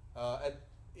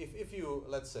 If you,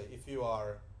 let's say, if you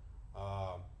are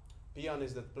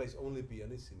pianist that plays only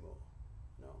pianissimo,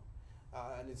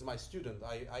 and it's my student,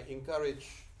 I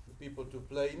encourage people to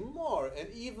play more and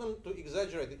even to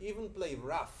exaggerate, even play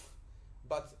rough,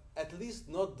 but at least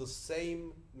not the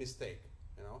same mistake,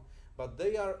 But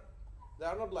they are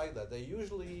not like that. They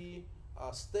usually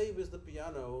stay with the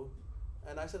piano.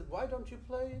 And I said, why don't you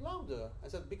play louder? I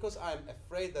said, because I'm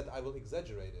afraid that I will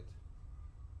exaggerate it.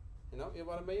 You know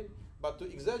what I mean? But to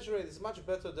exaggerate is much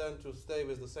better than to stay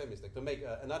with the same mistake, to make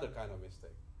another kind of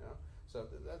mistake. So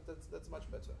that's much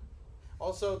better.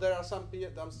 Also, there are some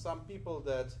people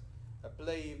that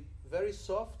play very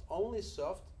soft, only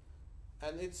soft,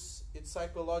 and it's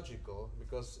psychological,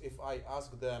 because if I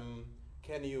ask them,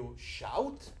 can you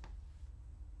shout?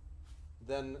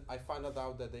 Then I find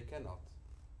out that they cannot.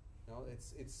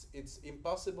 It's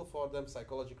impossible for them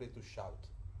psychologically to shout.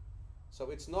 So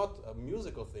it's not a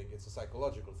musical thing, it's a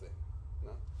psychological thing.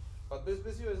 But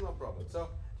with you is no problem. So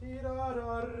let's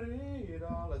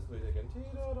do it again.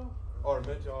 Or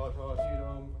again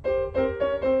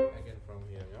from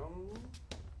here.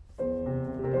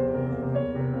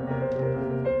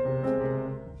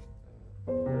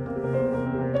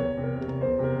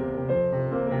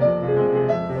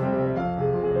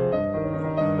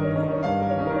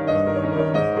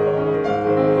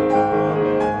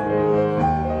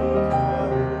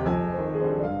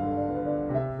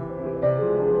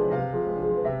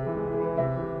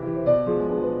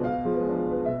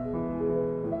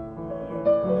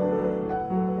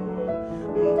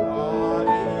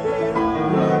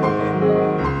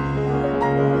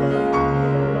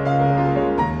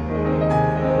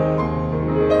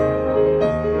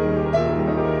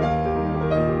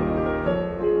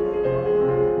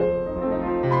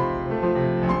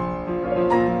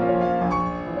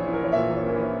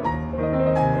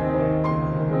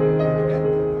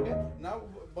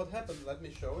 Let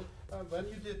me show it. When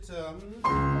you did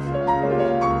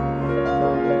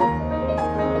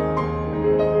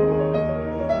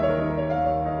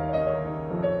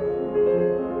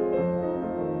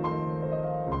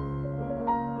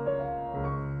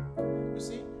you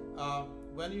see,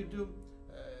 when you do,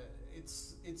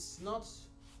 it's not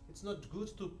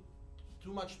good to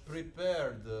too much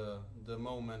prepare the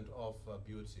moment of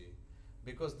beauty,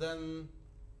 because then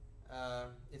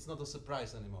it's not a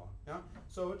surprise anymore. Yeah.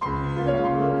 So.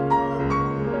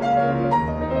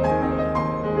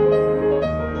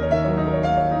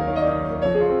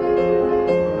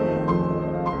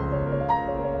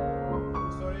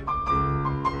 Sorry.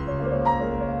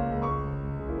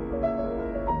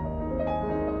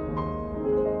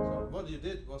 So what you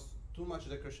did was too much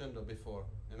decrescendo before,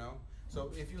 So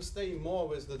if you stay more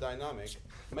with the dynamic,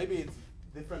 maybe it's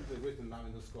differently written now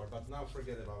in the score, but now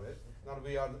forget about it. Now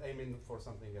we are aiming for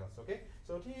something else, okay?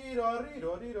 So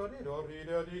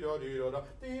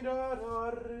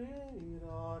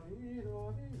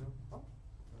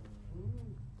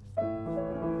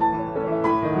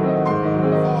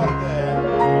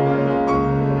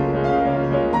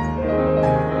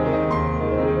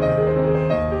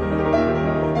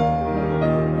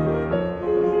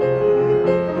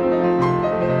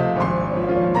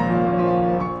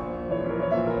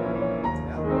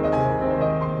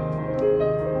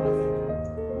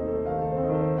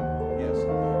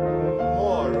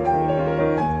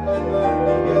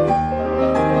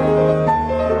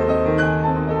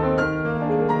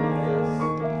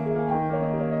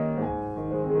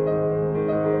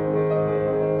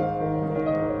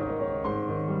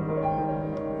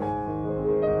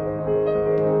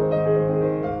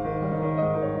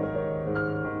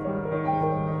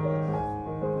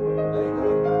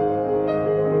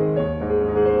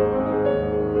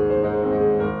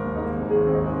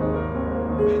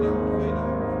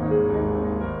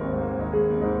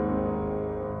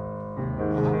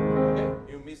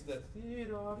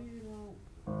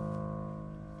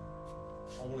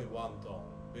only one tone.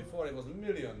 Before it was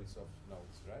millions of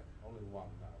notes, right? Only one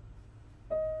now.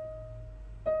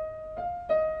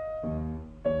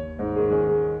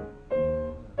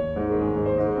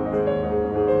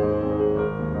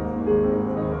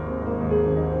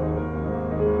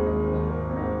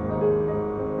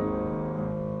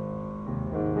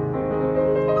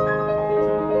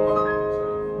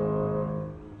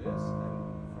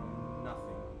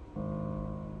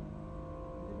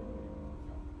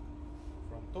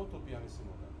 Total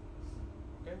pianissimo then.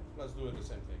 Okay, let's do it the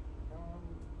same thing.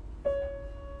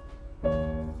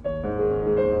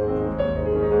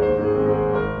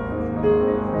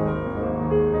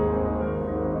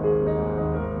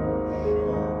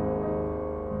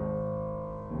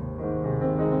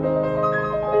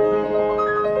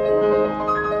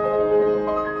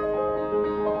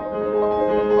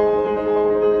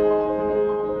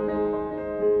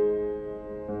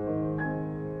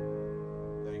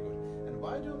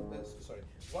 sorry.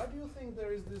 Why do you think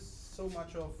there is this so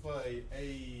much of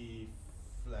A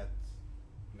flat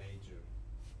major?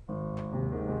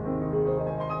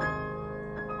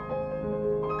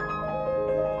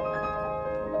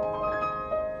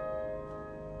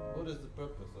 What is the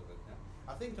purpose of it? Yeah?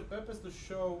 I think the purpose to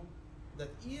show that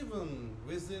even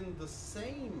within the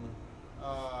same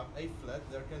A flat,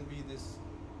 there can be this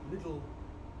little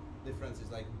differences,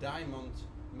 like diamond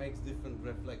makes different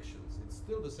reflections. It's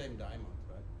still the same diamond,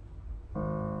 right?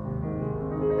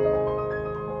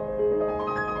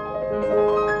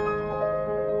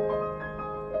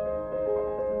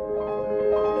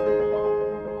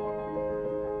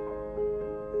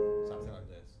 Something like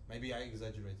this. Maybe I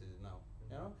exaggerated it now,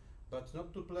 yeah? But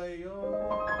not to play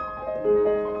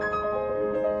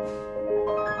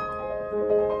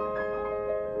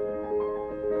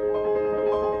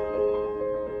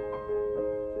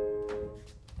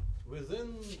within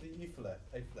the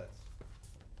A flat.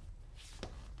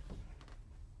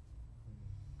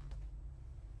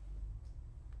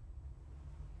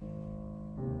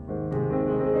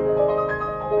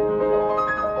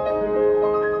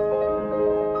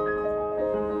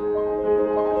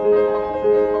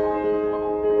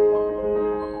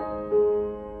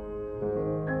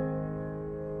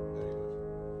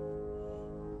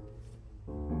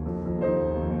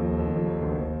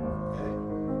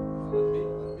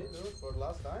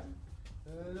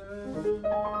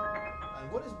 And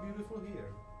what is beautiful here?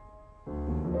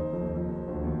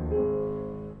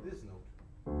 This note.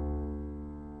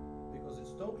 Because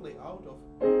it's totally out of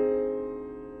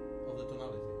the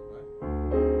tonality, right?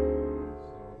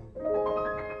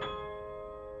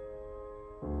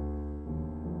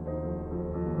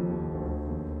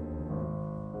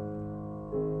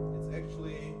 So it's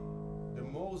actually the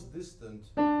most distant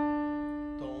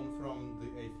tone from the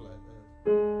A flat.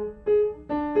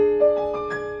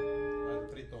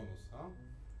 Tritonus, huh?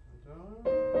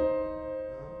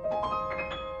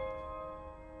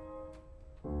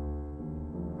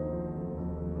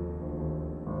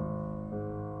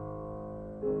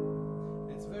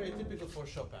 It's very typical for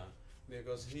Chopin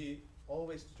because he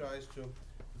always tries to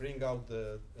bring out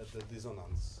the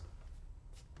dissonance.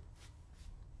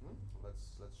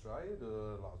 Let's try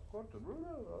the last chord.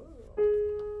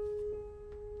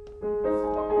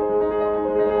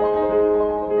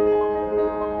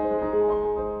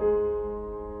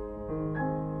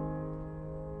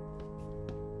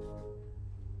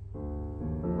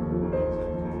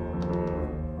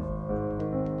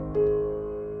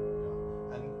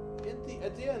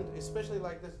 At the end, especially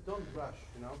like this, don't rush,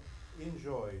 you know,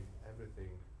 enjoy everything,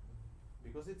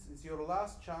 because it's your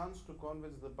last chance to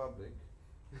convince the public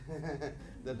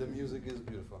that the music is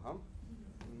beautiful, huh?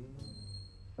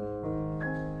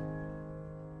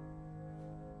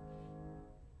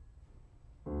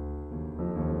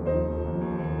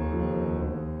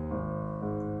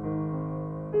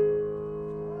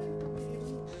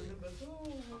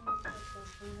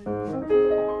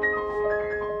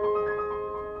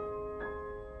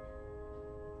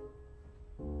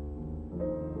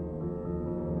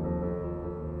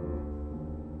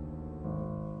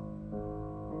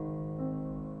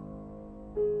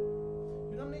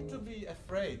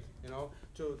 Afraid, you know,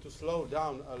 to slow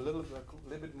down a little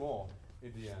bit more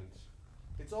in the end.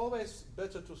 It's always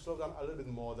better to slow down a little bit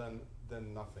more than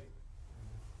nothing.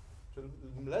 To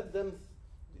let them,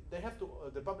 they have to.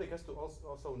 The public has to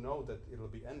also know that it'll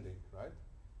be ending, right?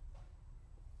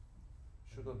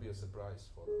 Should not be a surprise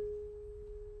for them.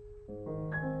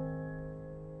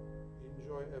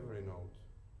 Enjoy every note.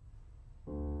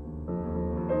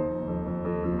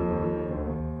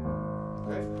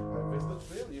 Okay, with the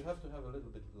trill, you have to have a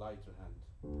little bit lighter hand.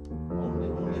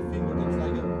 Only fingertips,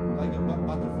 like a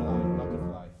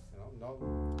butterfly, you know. No.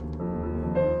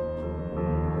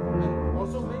 And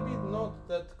also maybe not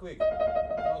that quick.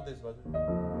 Not this, but yeah,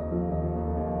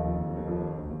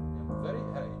 very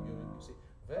you see,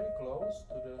 very close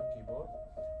to the keyboard,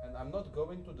 and I'm not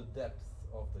going to the depth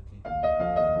of the keyboard,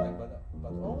 like,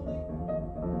 but only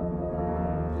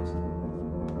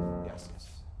yes.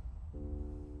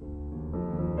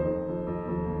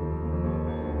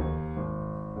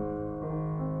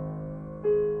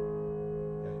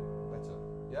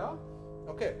 Yeah?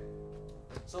 Okay.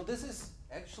 So this is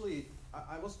actually,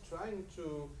 I was trying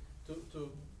to